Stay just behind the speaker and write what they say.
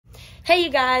Hey you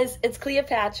guys, it's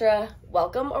Cleopatra.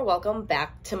 Welcome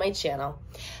back to my channel.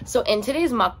 So in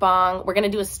today's mukbang, we're gonna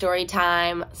do a story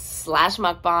time /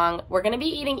 mukbang. We're gonna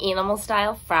be eating animal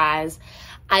style fries.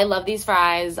 I love these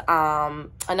fries.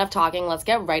 Enough talking, let's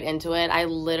get right into it. I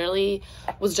literally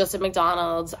was just at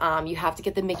McDonald's. You have to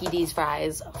get the Mickey D's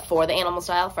fries for the animal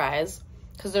style fries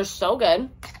because they're so good.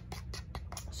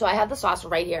 So I have the sauce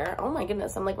right here. Oh my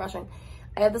goodness, I'm like rushing.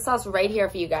 I have the sauce right here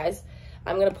for you guys.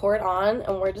 I'm gonna pour it on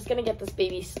and we're just gonna get this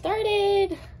baby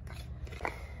started.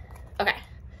 Okay,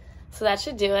 so that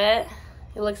should do it.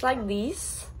 It looks like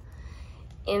this.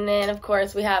 And then of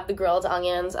course we have the grilled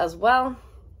onions as well.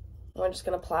 We're just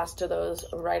gonna plaster those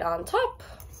right on top.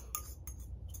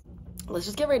 Let's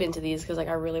just get right into these because like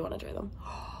I really wanna try them.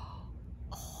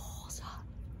 Oh,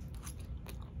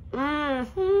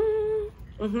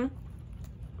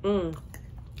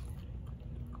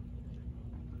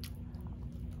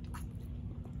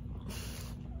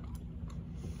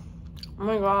 Oh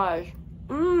my gosh.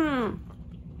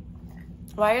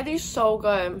 Why are these so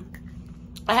good?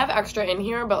 I have extra in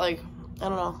here, but like, I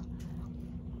don't know.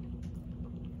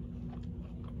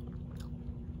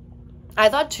 I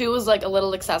thought 2 was like a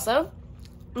little excessive.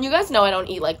 You guys know I don't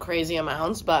eat like crazy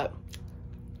amounts, but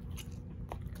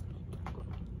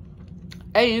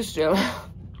I used to.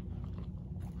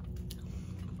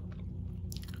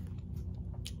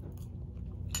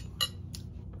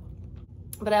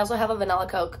 But I also have a vanilla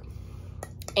Coke.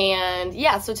 And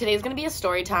yeah, so today's gonna be a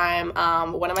story time.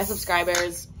 One of my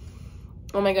subscribers,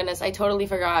 oh my goodness, I totally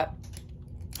forgot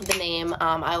the name.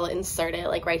 I will insert it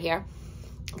like right here.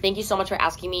 Thank you so much for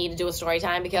asking me to do a story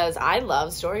time because I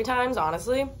love story times,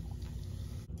 honestly.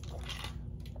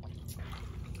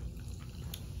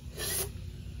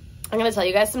 I'm gonna tell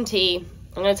you guys some tea.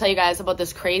 I'm gonna tell you guys about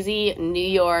this crazy New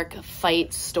York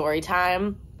fight story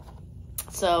time.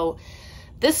 So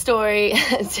this story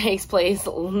takes place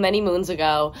many moons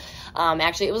ago.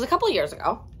 Actually, it was a couple years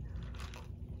ago.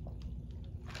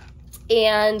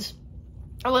 And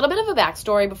a little bit of a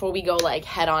backstory before we go like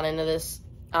head on into this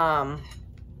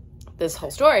this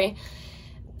whole story.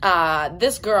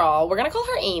 This girl, we're gonna call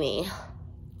her Amy.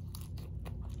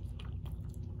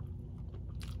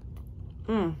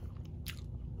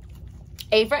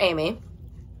 A for Amy.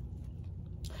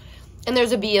 And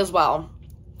there's a B as well.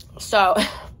 So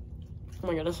oh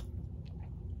my goodness.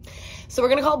 So we're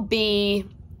gonna call B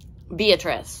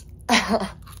Beatrice.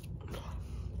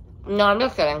 No, I'm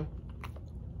just kidding.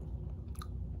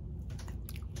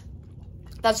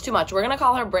 That's too much. We're gonna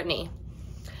call her Brittany.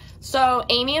 So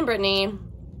Amy and Brittany.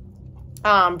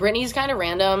 Brittany's kind of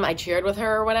random. I cheered with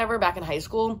her or whatever back in high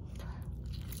school.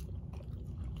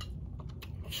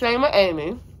 Same with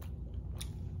Amy.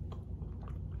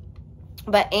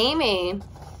 But Amy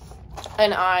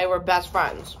and I were best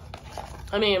friends.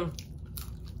 I mean,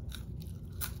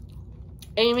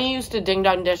 Amy used to ding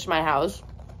dong dish my house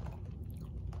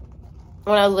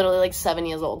when I was literally like 7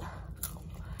 years old.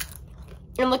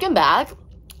 And looking back,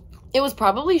 it was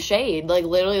probably shade. Like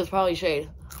literally it was probably shade.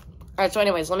 Alright, so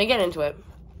anyways, let me get into it.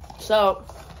 So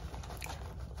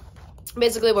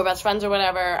basically we're best friends or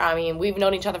whatever. I mean, we've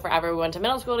known each other forever. We went to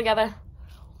middle school together.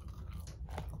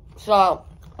 So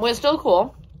we're still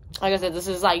cool. Like I said, this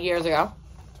is like years ago.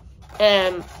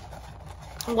 And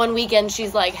one weekend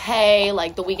she's like, hey,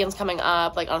 like the weekend's coming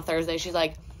up, like on Thursday, she's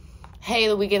like, hey,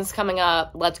 the weekend's coming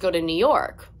up, let's go to New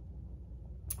York.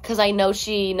 Because I know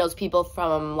she knows people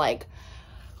from like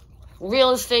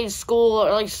real estate school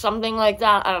or like something like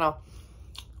that. I don't know.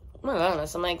 Oh my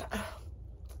goodness, I'm like,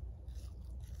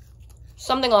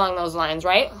 something along those lines,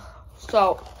 right?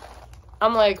 So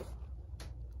I'm like,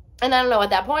 and I don't know,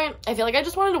 at that point, I feel like I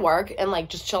just wanted to work and like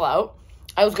just chill out.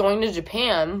 I was going to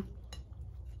Japan.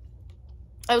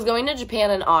 I was going to Japan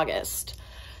in August.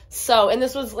 So, and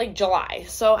this was like July.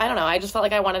 So, I don't know. I just felt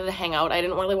like I wanted to hang out. I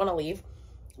didn't really want to leave.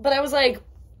 But I was like,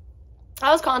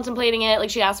 I was contemplating it. Like,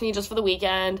 she asked me just for the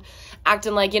weekend,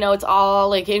 acting like, you know, it's all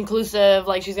like inclusive.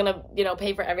 Like, she's going to, you know,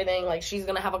 pay for everything. Like, she's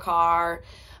going to have a car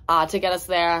to get us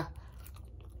there.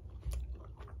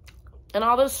 And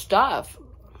all this stuff.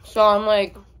 So, I'm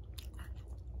like,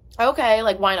 okay,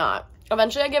 like, why not?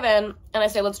 Eventually, I give in and I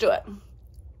say, let's do it.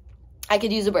 I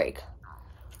could use a break.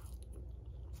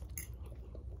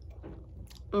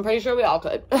 I'm pretty sure we all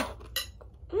could.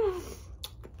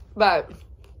 But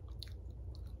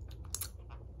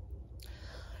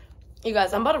you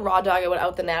guys, I'm about to raw dog it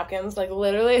without the napkins. Like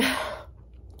literally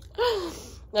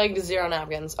like 0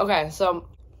 napkins. Okay, so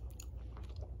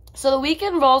the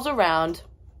weekend rolls around.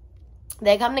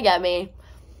 They come to get me.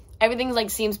 Everything's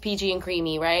like seems peachy and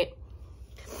creamy, right?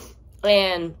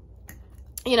 And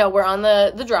you know, we're on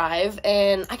the drive,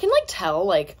 and I can, like, tell,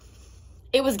 like,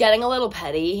 it was getting a little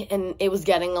petty, and it was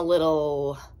getting a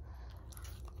little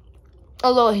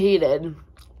heated.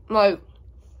 Like,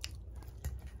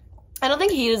 I don't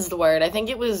think heated is the word. I think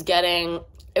it was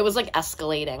like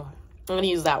escalating. I'm gonna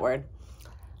use that word.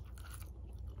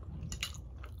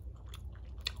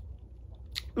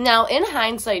 Now, in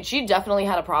hindsight, she definitely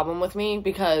had a problem with me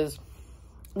because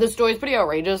the story's pretty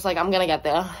outrageous. Like, I'm gonna get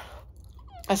there.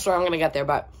 I swear I'm gonna get there,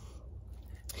 but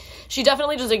she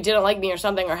definitely just, like, didn't like me or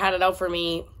something, or had it out for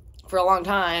me for a long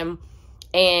time,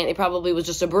 and it probably was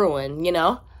just a brewing, you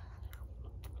know?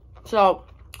 So,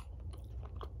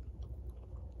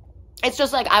 it's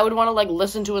just, like, I would want to, like,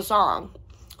 listen to a song,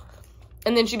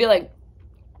 and then she'd be like,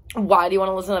 why do you want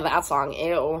to listen to that song?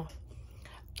 Ew.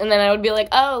 And then I would be like,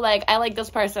 oh, like, I like this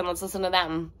person, let's listen to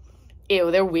them.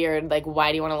 Ew, they're weird, like,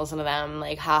 why do you want to listen to them?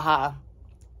 Like, haha.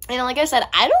 And like I said,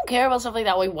 I don't care about stuff like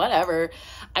that, like, whatever.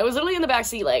 I was literally in the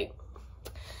backseat, like,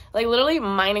 literally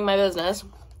minding my business.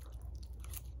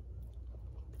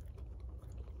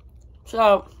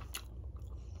 So,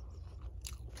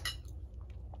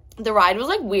 the ride was,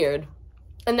 like, weird.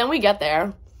 And then we get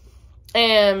there.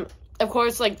 And, of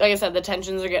course, like I said, the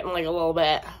tensions are getting, like, a little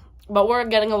bit. But we're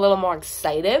getting a little more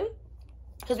excited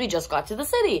because we just got to the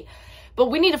city. But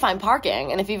we need to find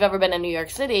parking. And if you've ever been in New York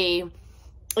City,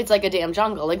 it's like a damn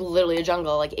jungle. Like, literally a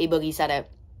jungle. Like, A Boogie said it.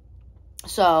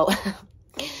 So...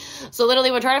 So literally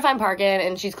we're trying to find parking,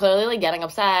 and she's clearly, like, getting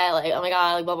upset, like, oh my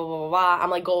god, like, blah, blah, blah, blah, blah. I'm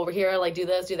like, go over here, like, do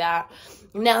this, do that.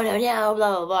 No, blah,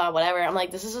 blah, blah, whatever. I'm like,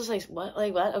 this is just, like, what?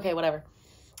 Like, what? Okay, whatever.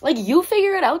 Like, you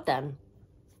figure it out then.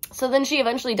 So then she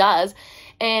eventually does,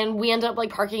 and we end up,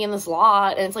 like, parking in this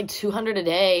lot, and it's, like, $200 a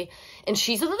day. And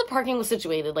she said that the parking was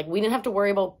situated. Like, we didn't have to worry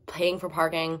about paying for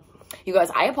parking. You guys,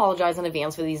 I apologize in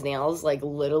advance for these nails. Like,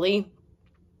 literally.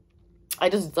 I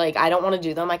just, like, I don't want to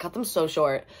do them. I cut them so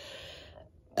short.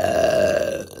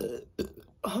 Oh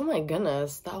my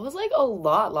goodness, that was like a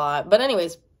lot. But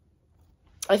anyways,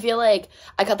 I feel like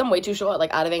I cut them way too short,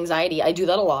 like, out of anxiety. I do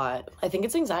that a lot. I think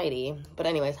it's anxiety. But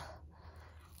anyways,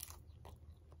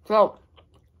 so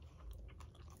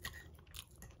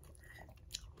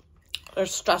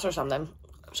there's stress or something.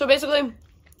 So basically,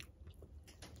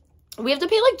 we have to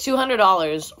pay like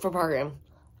 $200 for parking.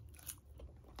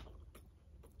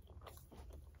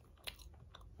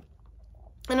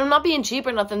 And I'm not being cheap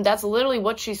or nothing. That's literally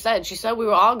what she said. She said we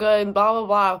were all good, blah, blah,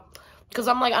 blah. Because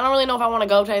I'm like, I don't really know if I want to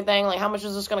go type thing. Like, how much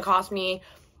is this going to cost me?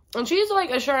 And she's, like,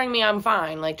 assuring me I'm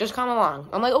fine. Like, just come along.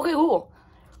 I'm like, okay, cool.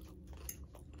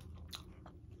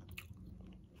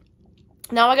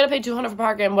 Now I got to pay $200 for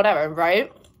parking, whatever, right?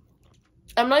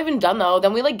 I'm not even done, though.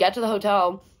 Then we, like, get to the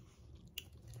hotel.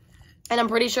 And I'm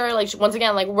pretty sure, like, once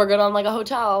again, like, we're good on, like, a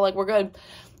hotel. Like, we're good.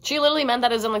 She literally meant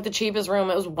that as in, like, the cheapest room.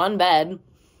 It was one bed.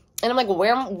 And I'm like,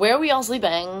 where are we all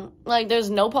sleeping? Like, there's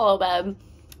no polo bed.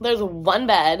 There's one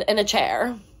bed and a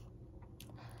chair.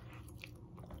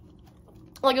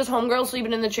 Like, is homegirl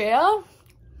sleeping in the chair?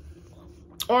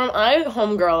 Or am I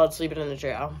homegirl that's sleeping in the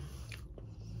chair?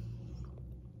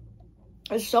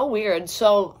 It's so weird.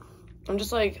 So, I'm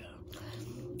just like,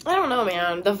 I don't know,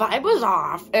 man. The vibe was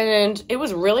off. And it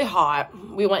was really hot.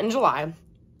 We went in July.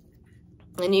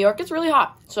 In New York, it's really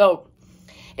hot. So,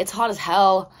 it's hot as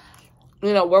hell.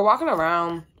 You know, we're walking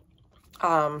around,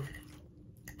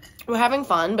 we're having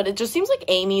fun, but it just seems like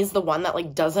Amy's the one that,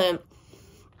 like,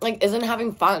 isn't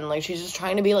having fun. Like, she's just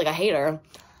trying to be, like, a hater.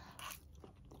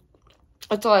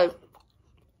 It's like,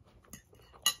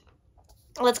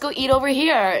 let's go eat over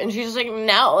here. And she's just like,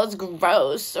 no, it's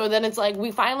gross. Or then it's like,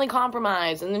 we finally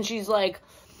compromise. And then she's like,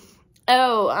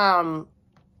 oh,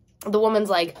 the woman's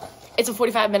like, it's a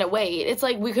 45-minute wait. It's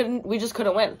like, we just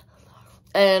couldn't win.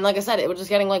 And like I said, it was just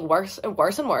getting, like, worse and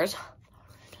worse and worse.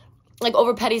 Like,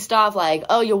 over petty stuff, like,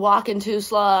 oh, you're walking too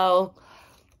slow.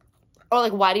 Or,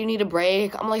 like, why do you need a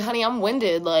break? I'm like, honey, I'm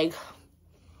winded. Like,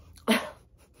 I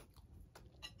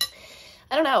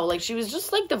don't know. Like, she was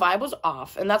just, like, the vibe was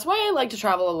off. And that's why I like to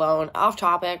travel alone. Off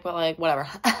topic, but, like, whatever.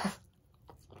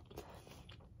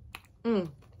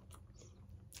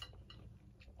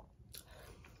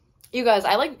 You guys,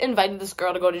 I, like, invited this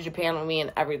girl to go to Japan with me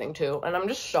and everything, too. And I'm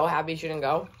just so happy she didn't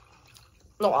go.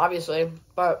 No, obviously.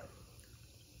 But,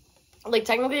 like,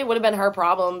 technically it would have been her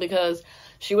problem because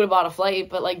she would have bought a flight.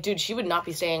 But, like, dude, she would not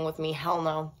be staying with me. Hell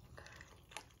no.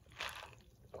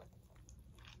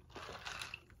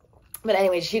 But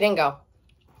anyways, she didn't go.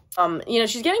 You know,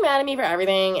 she's getting mad at me for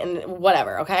everything and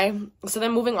whatever, okay? So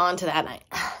then moving on to that night.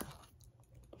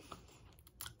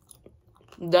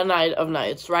 The night of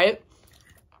nights, right?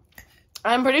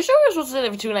 I'm pretty sure we're supposed to stay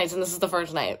there for 2 nights, and this is the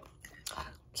first night.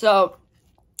 So,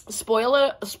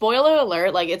 spoiler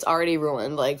alert, like, it's already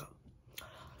ruined. Like,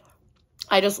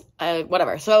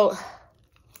 whatever. So,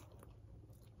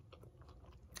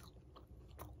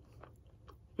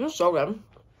 It was so good.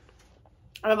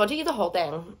 I'm about to eat the whole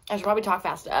thing. I should probably talk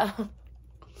faster.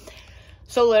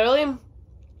 So literally,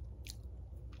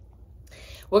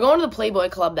 we're going to the Playboy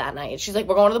Club that night. She's like,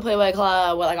 we're going to the Playboy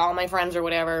Club with, like, all my friends or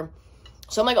whatever.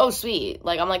 So I'm like, oh, sweet.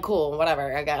 Like, I'm like, cool,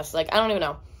 whatever, I guess. Like, I don't even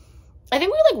know. I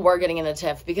think we, like, were getting in a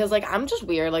tiff because, like, I'm just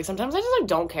weird. Like, sometimes I just, like,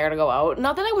 don't care to go out.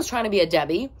 Not that I was trying to be a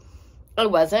Debbie. I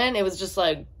wasn't. It was just,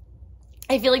 like,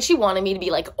 I feel like she wanted me to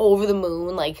be, like, over the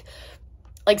moon, like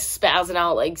spazzing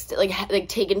out, like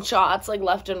taking shots, like,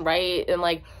 left and right. And,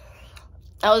 like,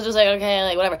 I was just like, okay,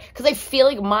 like, whatever. Because I feel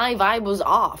like my vibe was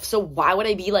off. So why would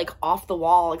I be, like, off the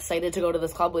wall excited to go to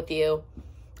this club with you?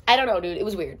 I don't know, dude. It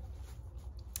was weird.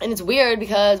 And it's weird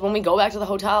because when we go back to the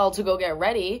hotel to go get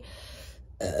ready,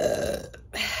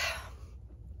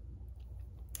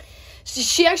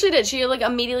 she actually did. She, like,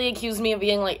 immediately accused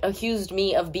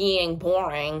me of being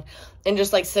boring and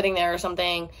just, like, sitting there or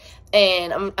something.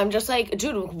 And I'm just like,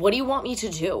 dude, what do you want me to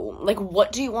do? Like,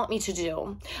 what do you want me to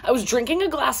do? I was drinking a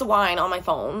glass of wine on my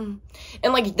phone,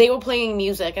 and, like, they were playing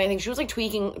music, and I think she was, like,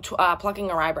 plucking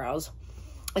her eyebrows.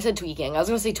 I said tweaking. I was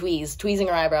gonna say tweezing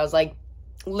her eyebrows, like,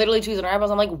 literally tweezing her eyebrows.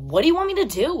 I'm like, what do you want me to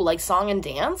do? Like, song and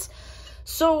dance?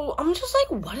 So I'm just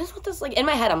like, what is with this, like, in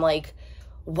my head, I'm like,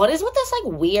 what is with this,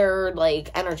 like, weird, like,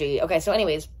 energy? Okay, so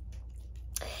anyways,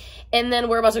 and then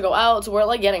we're about to go out, so we're,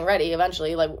 like, getting ready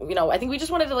eventually. Like, you know, I think we just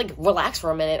wanted to, like, relax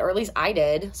for a minute, or at least I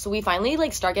did. So we finally,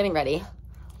 like, start getting ready.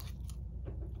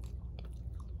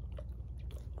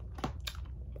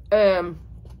 I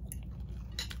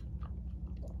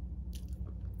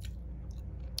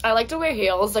like to wear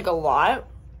heels, like, a lot,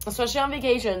 especially on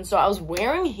vacation. So I was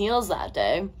wearing heels that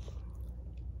day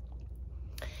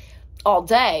all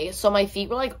day. So my feet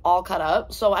were, like, all cut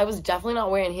up. So I was definitely not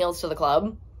wearing heels to the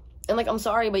club. And, like, I'm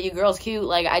sorry, but your girl's cute.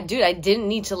 Like, I didn't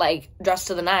need to, like, dress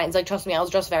to the nines. Like, trust me, I was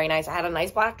dressed very nice. I had a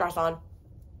nice black dress on.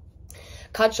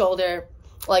 Cut shoulder.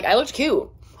 Like, I looked cute.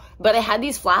 But I had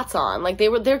these flats on. Like,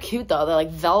 they're cute, though. They're, like,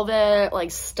 velvet,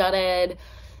 like, studded.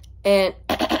 And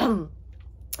I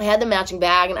had the matching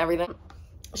bag and everything.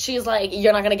 She's like,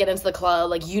 you're not gonna get into the club.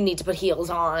 Like, you need to put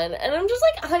heels on. And I'm just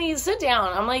like, honey, sit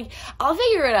down. I'm like, I'll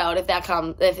figure it out if that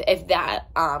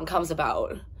comes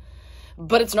about.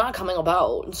 But it's not coming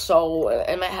about. So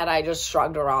in my head, I just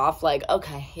shrugged her off. Like,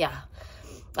 okay, yeah.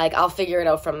 Like, I'll figure it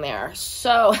out from there.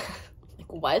 So, like,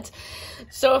 what?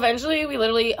 So eventually, we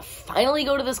literally finally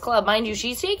go to this club. Mind you,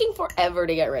 she's taking forever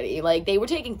to get ready. Like, they were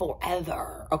taking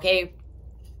forever, okay?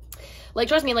 Like,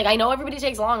 trust me, like, I know everybody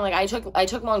takes long. Like, I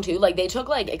took long, too. Like, they took,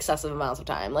 like, excessive amounts of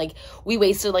time. Like, we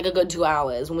wasted, like, a good 2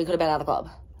 hours when we could have been at the club.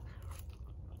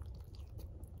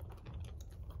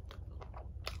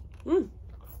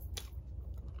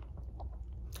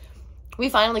 We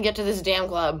finally get to this damn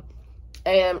club,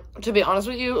 and to be honest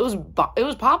with you, it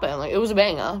was popping. Like, it was a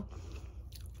banger.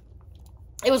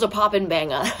 It was a poppin'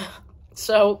 banger.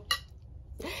 So,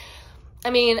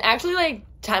 I mean, actually, like,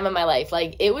 time of my life.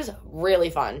 Like, it was really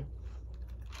fun.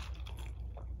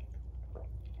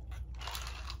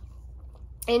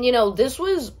 And, you know, this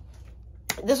was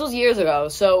years ago,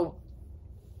 so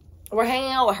we're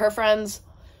hanging out with her friends.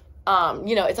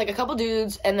 You know, it's, like, a couple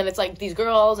dudes, and then it's, like, these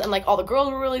girls, and, like, all the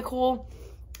girls were really cool.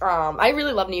 I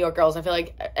really love New York girls. I feel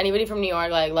like anybody from New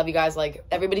York, like, love you guys. Like,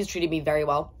 everybody's treated me very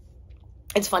well.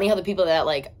 It's funny how the people that,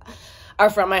 like, are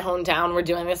from my hometown were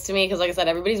doing this to me, because, like I said,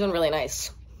 everybody's been really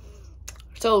nice.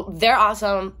 So, they're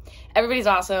awesome. Everybody's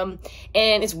awesome.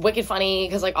 And it's wicked funny,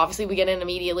 because, like, obviously we get in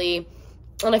immediately.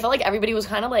 And I felt like everybody was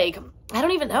kind of, like, I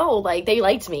don't even know. Like, they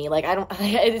liked me. Like,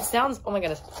 it sounds, oh my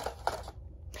goodness.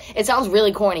 It sounds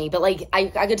really corny, but, like,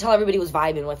 I could tell everybody was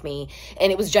vibing with me,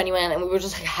 and it was genuine, and we were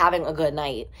just, like, having a good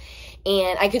night.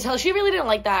 And I could tell she really didn't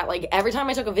like that. Like, every time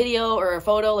I took a video or a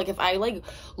photo, like, if I, like,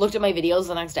 looked at my videos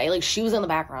the next day, like, she was in the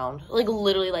background. Like,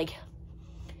 literally, like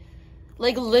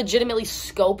legitimately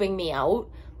scoping me out.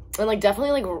 And, like,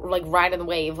 definitely, like riding the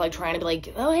wave, like, trying to be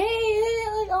like, oh,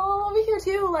 hey, like, oh, I'm over here,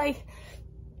 too. Like,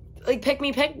 pick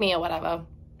me, or whatever.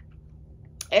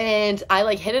 And I,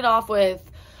 like, hit it off with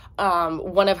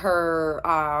one of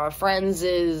her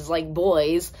friends' like,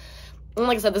 boys. And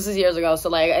like I said, this is years ago, so,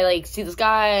 like, I, like, see this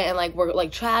guy, and, like, we're,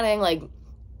 like, chatting, like,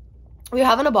 we were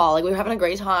having a ball, like, we were having a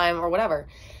great time, or whatever.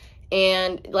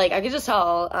 And, like, I could just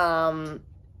tell,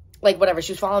 like, whatever,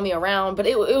 she was following me around, but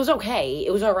it was okay,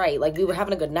 it was alright, like, we were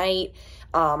having a good night.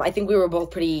 I think we were both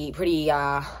pretty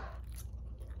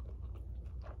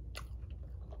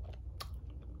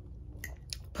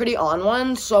on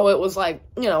one, so it was, like,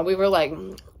 you know, we were, like,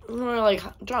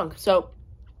 drunk, so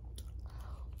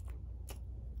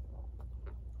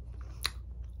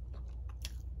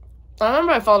I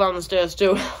remember I fell down the stairs,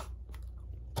 too.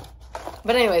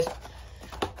 But anyways,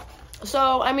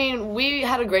 So, I mean, we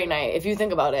had a great night, if you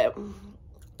think about it.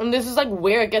 And this is, like,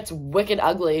 where it gets wicked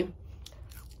ugly.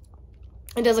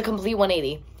 It does a complete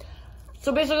 180.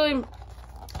 So, basically,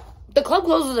 the club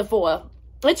closes at 4.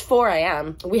 It's 4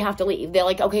 a.m. We have to leave. They're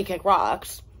like, okay, kick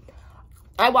rocks.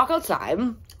 I walk outside,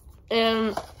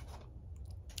 and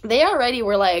they already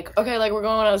were like, okay, like, we're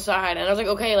going outside. And I was like,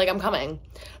 okay, like, I'm coming.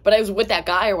 But I was with that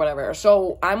guy or whatever.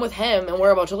 So, I'm with him, and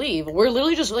we're about to leave. We're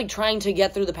literally just, like, trying to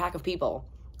get through the pack of people.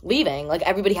 Leaving. Like,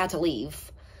 everybody had to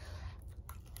leave.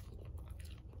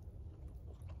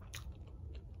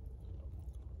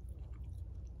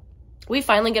 We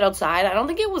finally get outside. I don't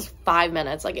think it was 5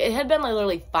 minutes. Like, it had been, like,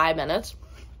 literally 5 minutes.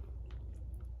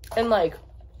 And, like,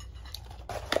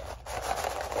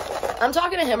 I'm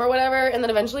talking to him or whatever, and then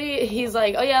eventually he's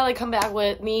like, oh, yeah, like, come back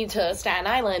with me to Staten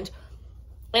Island.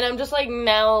 And I'm just, like,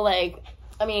 now, like,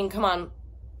 I mean, come on.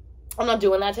 I'm not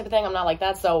doing that type of thing. I'm not like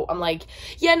that. So I'm like,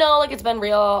 yeah, no, like, it's been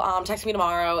real. Text me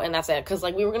tomorrow, and that's it. Because,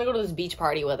 like, we were going to go to this beach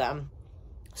party with him.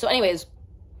 So anyways,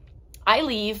 I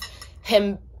leave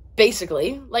him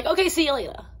basically like, okay, see you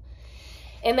later.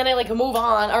 And then I, like, move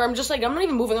on. Or I'm just, like, I'm not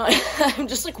even moving on. I'm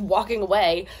just, like, walking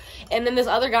away. And then this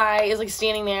other guy is, like,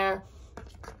 standing there.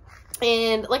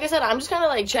 And, like I said, I'm just kind of,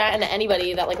 like, chatting to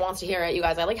anybody that, like, wants to hear it. You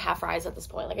guys, I, like, have fries at this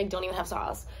point. Like, I don't even have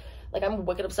sauce. Like, I'm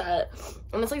wicked upset.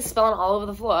 And it's, like, spilling all over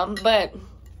the floor. But,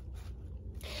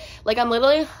 like, I'm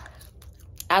literally,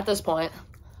 at this point,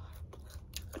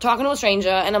 talking to a stranger.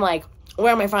 And I'm like,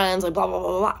 where are my friends? Like, blah, blah,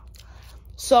 blah, blah.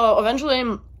 So,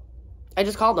 eventually, I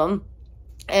just called them.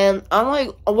 And I'm like,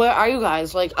 where are you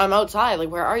guys? Like, I'm outside.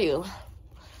 Like, where are you?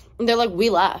 And they're like, we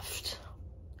left.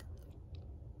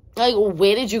 Like,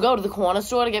 where did you go? To the corner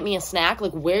store to get me a snack?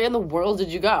 Like, where in the world did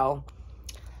you go?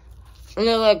 And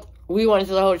they're like, we went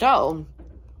to the hotel.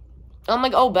 I'm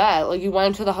like, oh, bet. Like, you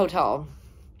went to the hotel.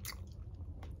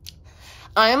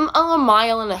 I'm a 1.5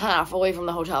 miles away from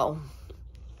the hotel.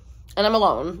 And I'm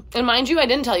alone. And mind you, I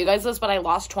didn't tell you guys this, but I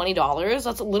lost $20.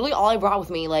 That's literally all I brought with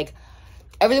me. Like,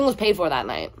 everything was paid for that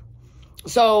night.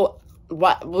 So,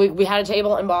 what? We had a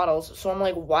table and bottles. So, I'm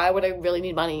like, why would I really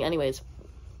need money anyways?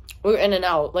 We were in and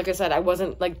out. Like I said, I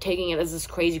wasn't, like, taking it as this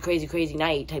crazy, crazy, crazy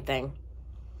night type thing.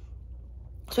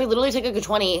 So I literally take like a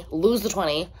 20, lose the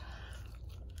 20.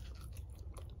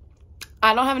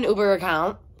 I don't have an Uber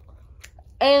account.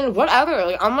 And whatever.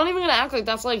 Like, I'm not even going to act like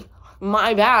that's, like,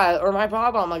 my bad or my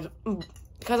problem. Like,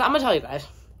 because I'm going to tell you guys.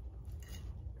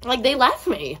 Like, they left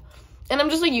me. And I'm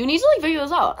just like, you need to, like, figure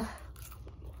this out.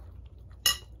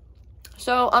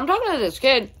 So I'm talking to this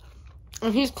kid.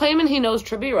 And he's claiming he knows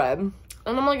Trippie Redd. And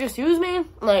I'm like, excuse me?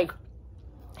 Like,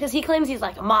 because he claims he's,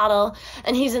 like, a model,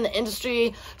 and he's in the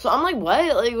industry. So I'm like,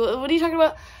 what? Like, what are you talking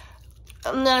about?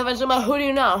 And then eventually I'm like, who do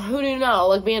you know? Who do you know?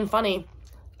 Like, being funny.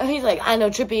 And he's like, I know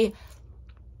Trippie.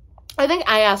 I think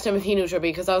I asked him if he knew Trippie,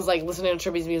 because I was, like, listening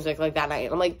to Trippie's music, like, that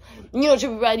night. I'm like, you know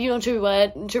Trippie Redd? You know Trippie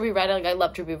Redd? Trippie Redd, like, I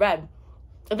love Trippie Redd.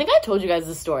 I think I told you guys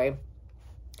this story.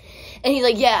 And he's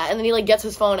like, yeah. And then he, like, gets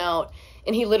his phone out,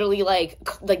 and he literally, like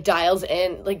dials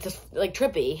in, like, just, like,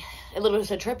 Trippie. It literally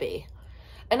said Trippie.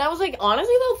 And I was like,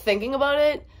 honestly, though, thinking about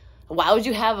it, why would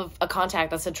you have a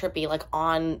contact that said Trippie, like,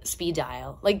 on speed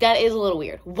dial? Like, that is a little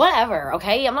weird. Whatever,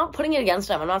 okay? I'm not putting it against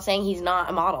him. I'm not saying he's not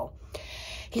a model.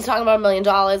 He's talking about $1 million.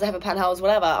 I have a penthouse,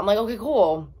 whatever. I'm like, okay,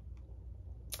 cool.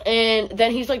 And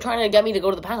then he's, like, trying to get me to go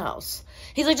to the penthouse.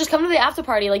 He's like, just come to the after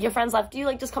party. Like, your friends left you.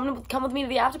 Like, just come with me to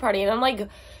the after party. And I'm like,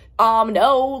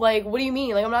 no. Like, what do you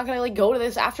mean? Like, I'm not gonna, like, go to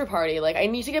this after party. Like, I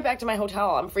need to get back to my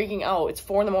hotel. I'm freaking out. It's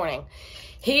 4 a.m.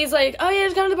 He's like, oh, yeah,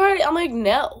 just come to the party. I'm like,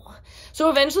 no. So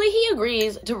eventually he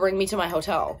agrees to bring me to my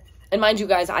hotel. And mind you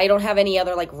guys, I don't have any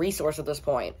other, like, resource at this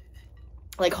point.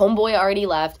 Like, homeboy already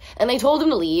left. And I told him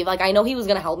to leave. Like, I know he was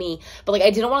going to help me. But, like, I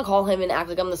didn't want to call him and act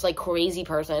like I'm this, like, crazy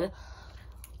person.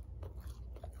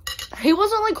 He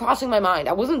wasn't, like, crossing my mind.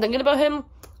 I wasn't thinking about him.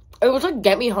 It was, like,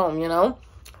 get me home, you know?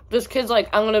 This kid's like,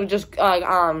 I'm going to just,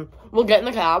 we'll get in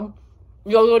the cab.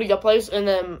 You'll go to your place. And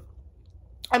then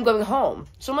I'm going home.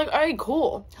 So I'm like, all right,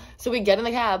 cool. So we get in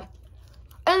the cab.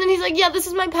 And then he's like, yeah, this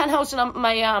is my penthouse and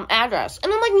my address.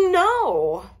 And I'm like,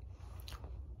 no.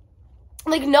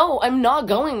 Like, no, I'm not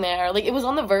going there. Like, it was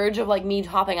on the verge of, like, me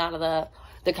hopping out of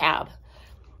the cab.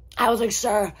 I was like,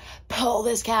 sir, pull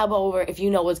this cab over if you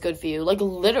know what's good for you. Like,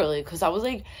 literally, because I was,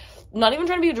 like, not even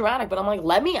trying to be dramatic, but I'm like,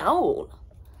 let me out.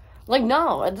 Like,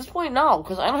 no, at this point, no,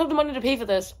 because I don't have the money to pay for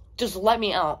this. Just let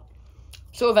me out.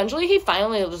 So eventually, he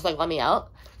finally just, like, let me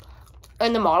out.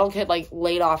 And the model kid, like,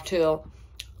 laid off, too.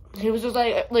 He was just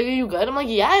like, are you good? I'm like,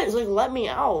 yes, like, let me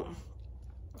out.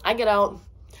 I get out.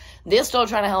 They're still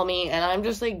trying to help me, and I'm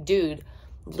just like, dude,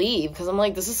 leave. Because I'm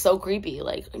like, this is so creepy.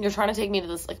 Like, you're trying to take me to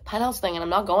this, like, penthouse thing, and I'm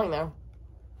not going there.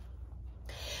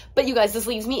 But you guys, this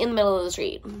leaves me in the middle of the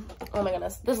street. Oh my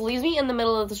goodness. This leaves me in the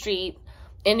middle of the street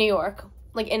in New York,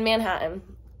 like in Manhattan.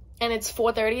 And it's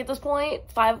 4:30 at this point,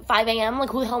 5 a.m. Like,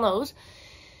 who the hell knows?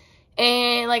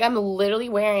 And, like, I'm literally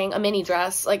wearing a mini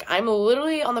dress. Like, I'm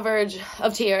literally on the verge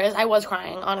of tears. I was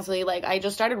crying, honestly. Like, I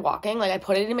just started walking. Like, I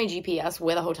put it in my GPS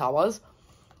where the hotel was.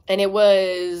 And it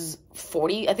was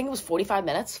 45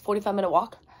 minutes. 45-minute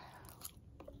walk.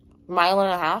 Mile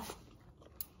and a half.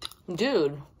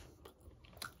 Dude.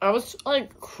 I was,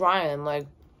 like, crying. Like,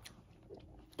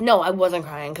 no, I wasn't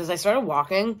crying. Because I started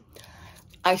walking.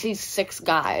 I see 6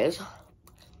 guys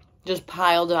just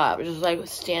piled up, just, like,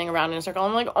 standing around in a circle.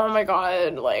 I'm like, oh, my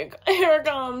God, like, here it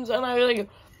comes. And I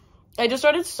just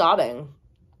started sobbing.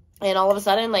 And all of a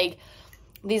sudden, like,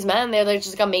 these men, they're, like,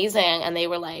 just, like, amazing. And they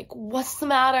were like, what's the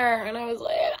matter? And I was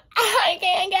like, I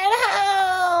can't get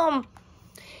home.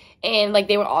 And, like,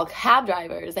 they were all cab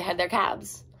drivers. They had their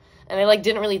cabs. And I, like,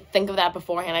 didn't really think of that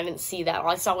beforehand. I didn't see that. All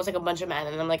I saw was, like, a bunch of men.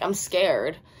 And I'm like, I'm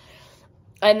scared.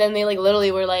 And then they, like,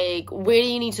 literally were like, where do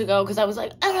you need to go? Because I was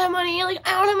like, I don't have money. Like,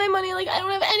 I don't have my money. Like, I don't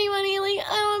have any money. Like,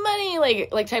 I don't have money.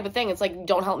 Like type of thing. It's like,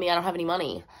 don't help me. I don't have any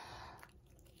money.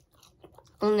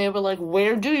 And they were like,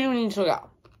 where do you need to go?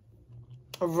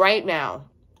 Right now.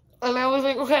 And I was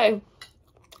like, okay,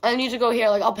 I need to go here.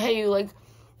 Like, I'll pay you. Like,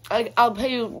 I'll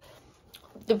pay you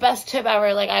the best tip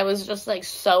ever. Like, I was just, like,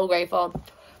 so grateful.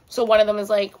 So one of them is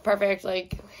like, perfect.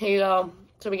 Like, here you go.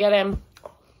 So we get in.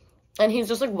 And he's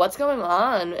just like, what's going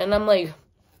on? And I'm like,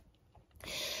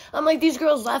 these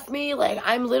girls left me. Like,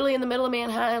 I'm literally in the middle of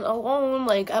Manhattan alone.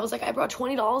 Like, I was like, I brought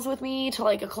 $20 with me to,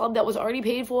 like, a club that was already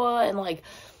paid for. And, like,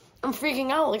 I'm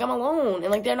freaking out. Like, I'm alone.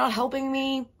 And, like, they're not helping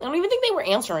me. I don't even think they were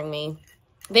answering me.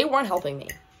 They weren't helping me.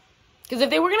 Because if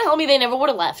they were going to help me, they never would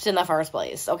have left in the first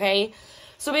place, okay?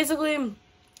 So, basically,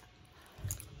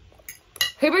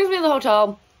 he brings me to the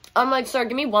hotel. I'm like, sir,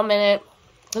 give me 1 minute.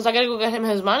 Because I got to go get him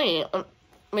his money.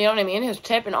 You know what I mean? His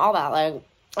tip and all that. Like,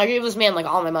 I gave this man, like,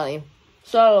 all my money.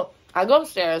 So, I go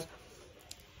upstairs.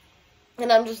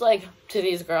 And I'm just, like, to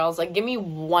these girls, like, give me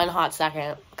 1 hot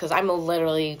second. Because I'm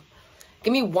literally,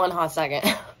 give me 1 hot second.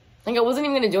 Like, I wasn't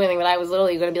even going to do anything, but I was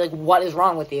literally going to be like, what is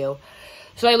wrong with you?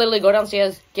 So, I literally go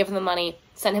downstairs, give him the money,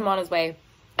 send him on his way.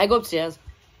 I go upstairs.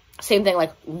 Same thing,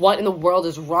 like, what in the world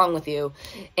is wrong with you?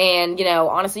 And, you know,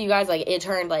 honestly, you guys, like, it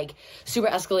turned, like, super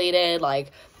escalated,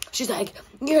 like, she's like,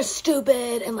 you're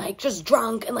stupid, and, like, just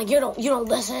drunk, and, like, you don't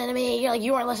listen to me, you're like,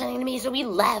 you weren't listening to me, so we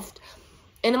left.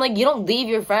 And I'm like, you don't leave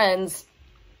your friends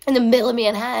in the middle of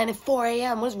Manhattan at 4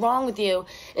 a.m., what's wrong with you?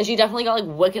 And she definitely got,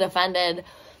 like, wicked offended,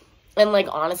 and, like,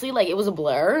 honestly, like, it was a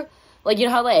blur. Like, you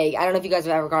know how, like, I don't know if you guys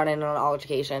have ever gone in on an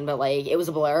altercation, but, like, it was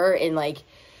a blur, and, like,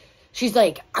 she's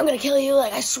like, I'm gonna kill you,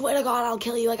 like, I swear to God I'll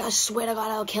kill you, like, I swear to God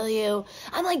I'll kill you.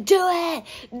 I'm like, do it,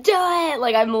 do it.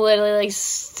 Like, I'm literally, like,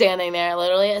 standing there,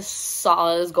 literally as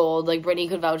solid as gold. Like, Brittany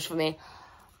could vouch for me.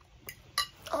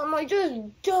 I'm like, just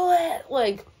do it.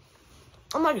 Like,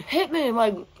 I'm like, hit me. I'm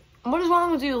like, what is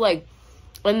wrong with you? Like,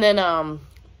 and then,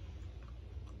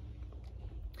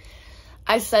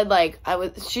 I said, like,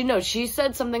 she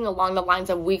said something along the lines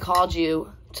of, we called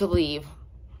you to leave.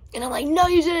 And I'm like, no,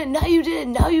 you didn't. No, you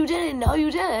didn't. No, you didn't. No, you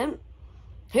didn't.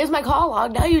 Here's my call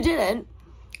log. No, you didn't.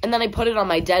 And then I put it on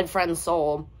my dead friend's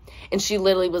soul. And she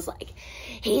literally was like,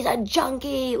 he's a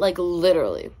junkie. Like,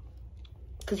 literally.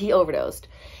 Because he overdosed.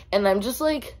 And I'm just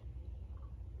like,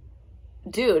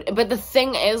 dude. But the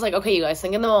thing is, like, okay, you guys,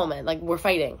 think in the moment. Like, we're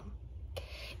fighting.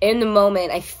 In the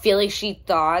moment, I feel like she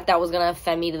thought that was going to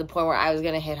offend me to the point where I was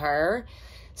going to hit her.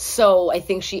 So I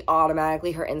think she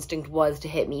automatically, her instinct was to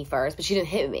hit me first, but she didn't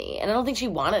hit me. And I don't think she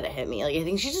wanted to hit me. Like, I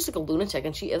think she's just like a lunatic,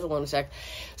 and she is a lunatic.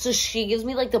 So she gives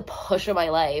me, like, the push of my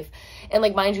life. And,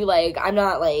 like, mind you, like, I'm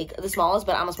not, like, the smallest,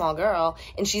 but I'm a small girl.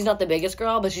 And she's not the biggest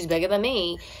girl, but she's bigger than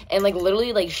me. And, like,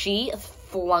 literally, like, she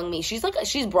flung me. She's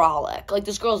brolic. Like,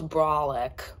 this girl's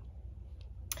brolic.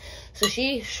 So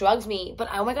she shrugs me, but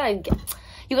oh my God,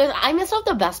 you guys, I missed out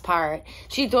the best part.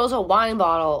 She throws a wine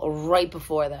bottle right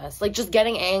before this. Like, just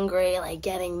getting angry, like,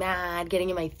 getting mad, getting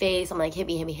in my face. I'm like, hit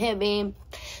me, hit me, hit me.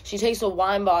 She takes a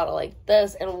wine bottle like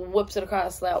this and whips it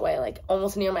across that way, like,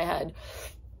 almost near my head.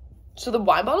 So the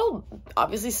wine bottle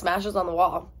obviously smashes on the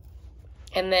wall.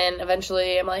 And then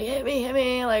eventually I'm like, hit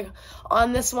me, like,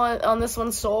 on this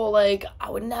one's soul, like, I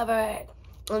would never.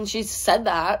 And she said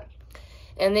that.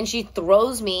 And then she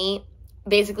throws me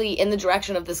basically in the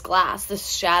direction of this glass, this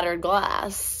shattered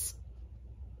glass.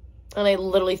 And I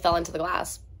literally fell into the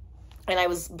glass. And I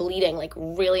was bleeding, like,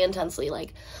 really intensely,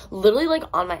 like, literally, like,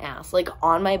 on my ass, like,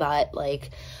 on my butt, like,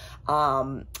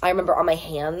 I remember on my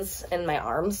hands and my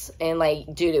arms, and,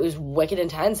 like, dude, it was wicked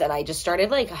intense, and I just started,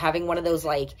 like, having one of those,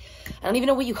 like, I don't even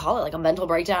know what you call it, like, a mental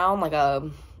breakdown, like,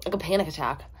 like a panic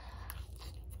attack.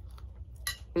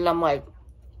 And I'm like,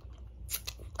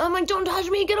 don't touch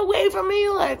me, get away from me,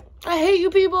 like, I hate you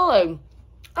people, like,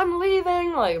 I'm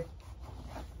leaving, like,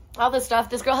 all this stuff.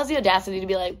 This girl has the audacity to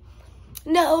be like,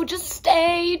 no, just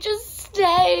stay,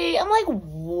 I'm like,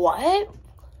 what?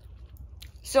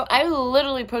 So I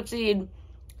literally proceed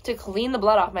to clean the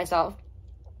blood off myself.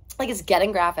 Like, it's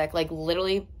getting graphic, like,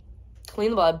 literally clean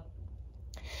the blood.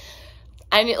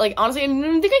 I mean, like, honestly, I didn't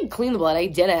even think I'd clean the blood. I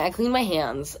didn't. I cleaned my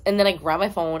hands, and then I grabbed my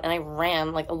phone, and I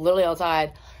ran, like, literally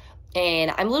outside,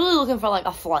 and I'm literally looking for, like,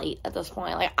 a flight at this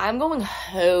point. Like, I'm going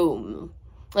home.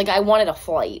 Like, I wanted a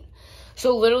flight.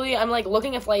 So, literally, I'm, like,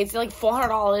 looking at flights. They're, like,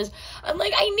 $400. I'm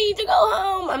like, I need to go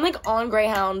home. I'm, like, on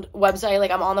Greyhound website.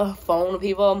 Like, I'm on the phone with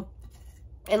people.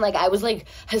 And, like, I was, like,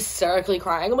 hysterically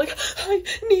crying. I'm like, I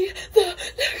need the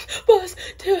next bus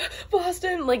to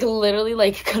Boston. Like, literally,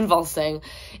 like, convulsing.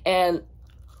 And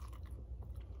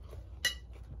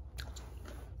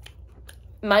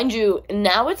mind you,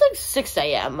 now it's, like, 6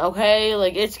 a.m., okay?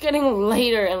 Like, it's getting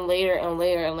later and later and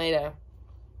later and later.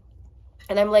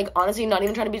 And I'm, like, honestly not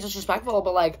even trying to be disrespectful,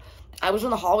 but, like, I was in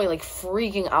the hallway, like,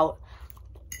 freaking out.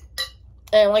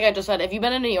 And, like I just said, if you've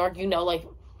been in New York, you know, like,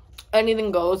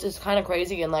 anything goes. It's kind of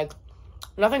crazy. And, like,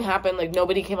 nothing happened. Like,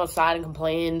 nobody came outside and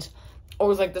complained. Or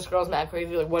was like, this girl's mad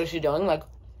crazy. Like, what is she doing? Like,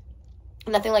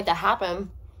 nothing like that happened.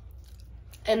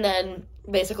 And then,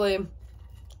 basically, you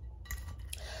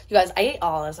guys, I ate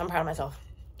all this. I'm proud of myself.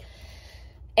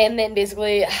 And then,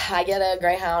 basically, I get a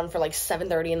Greyhound for, like,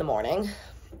 7:30 in the morning.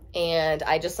 And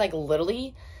I just, like,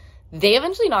 literally, they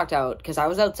eventually knocked out because I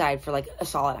was outside for, like, a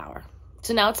solid hour.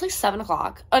 So now it's, like, 7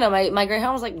 o'clock. Oh, no, my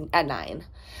Greyhound was, like, at 9.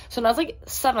 So now it's, like,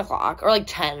 7 o'clock or, like,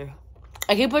 10.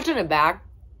 I keep pushing it back.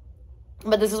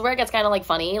 But this is where it gets kind of, like,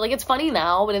 funny. Like, it's funny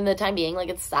now, but in the time being, like,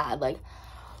 it's sad. Like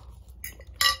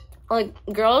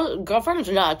girlfriend is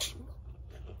nuts.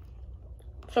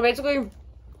 So basically,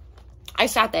 I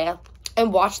sat there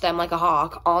and watched them like a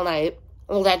hawk all night.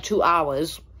 Well, that 2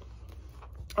 hours.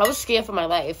 I was scared for my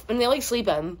life. And they're, like,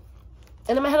 sleeping.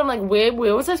 And in my head, I'm like, where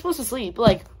was I supposed to sleep?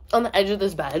 Like, on the edge of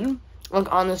this bed.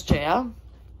 Like, on this chair.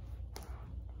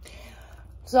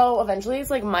 So, eventually, it's,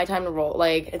 like, my time to roll.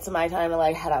 Like, it's my time to,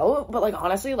 like, head out. But, like,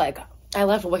 honestly, like, I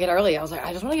left wicked early. I was like,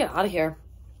 I just want to get out of here.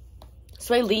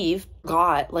 So, I leave.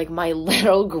 Got, like, my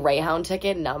little Greyhound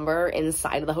ticket number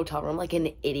inside of the hotel room like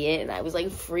an idiot. And I was, like,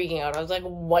 freaking out. I was like,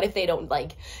 what if they don't,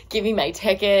 like, give me my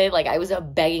ticket? Like, I was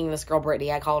begging this girl,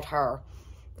 Brittany. I called her.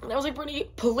 And I was like, Brittany,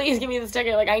 please give me this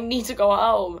ticket. Like, I need to go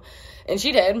home. And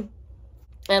she did.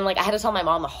 And, like, I had to tell my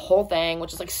mom the whole thing,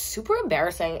 which is, like, super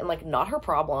embarrassing and, like, not her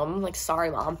problem. Like, sorry,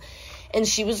 Mom. And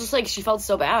she was just, like, she felt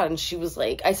so bad. And she was,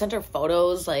 like, I sent her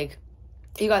photos. Like,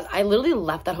 you guys, I literally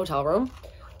left that hotel room.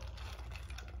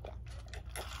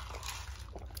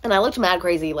 And I looked mad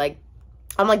crazy. Like,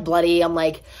 I'm, like, bloody. I'm,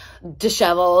 like,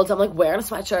 disheveled. I'm, like, wearing a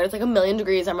sweatshirt. It's, like, 1,000,000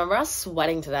 degrees. I remember I was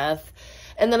sweating to death.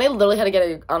 And then I literally had to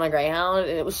get on a Greyhound,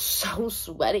 and it was so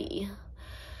sweaty.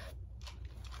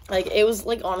 Like, it was,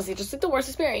 like, honestly, just, like, the worst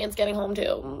experience getting home,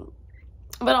 too.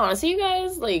 But honestly, you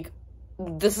guys, like,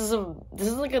 this is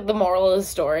like, the moral of the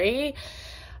story.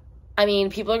 I mean,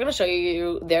 people are going to show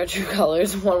you their true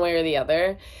colors one way or the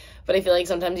other. But I feel like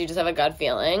sometimes you just have a gut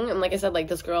feeling. And like I said, like,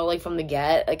 this girl, like, from the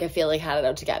get, like, I feel like had it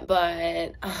out to get.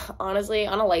 But honestly,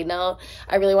 on a light note,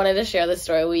 I really wanted to share this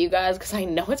story with you guys because I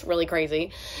know it's really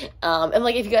crazy. And,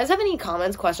 like, if you guys have any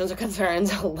comments, questions, or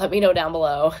concerns, let me know down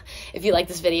below. If you like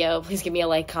this video, please give me a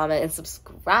like, comment, and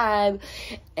subscribe.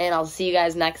 And I'll see you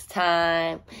guys next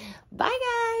time. Bye,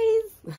 guys!